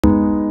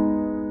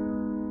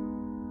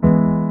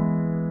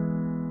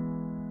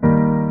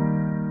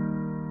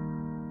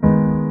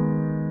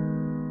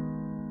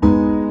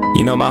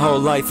You know, my whole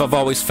life I've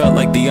always felt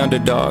like the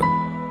underdog,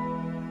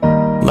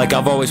 like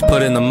I've always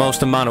put in the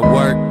most amount of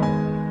work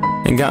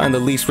and gotten the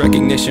least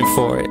recognition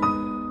for it.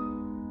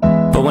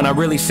 But when I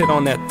really sit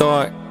on that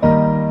thought,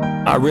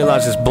 I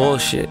realize it's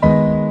bullshit.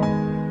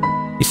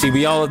 You see,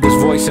 we all have this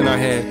voice in our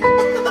head,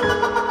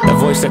 that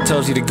voice that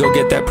tells you to go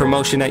get that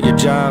promotion at your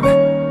job,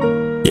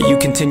 yet you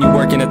continue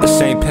working at the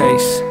same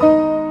pace.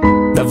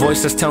 That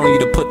voice that's telling you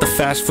to put the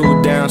fast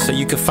food down so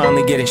you can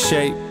finally get in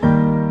shape,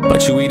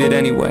 but you eat it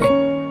anyway.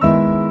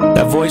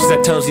 That voice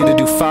that tells you to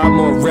do 5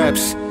 more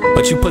reps,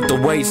 but you put the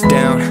weights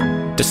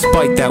down,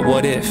 despite that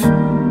what if.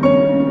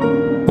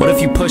 What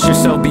if you push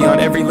yourself beyond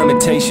every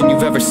limitation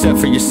you've ever set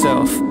for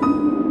yourself?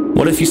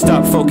 What if you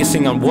stop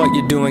focusing on what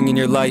you're doing in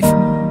your life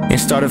and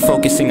started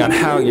focusing on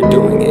how you're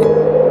doing it?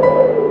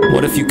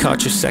 What if you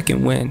caught your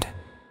second wind?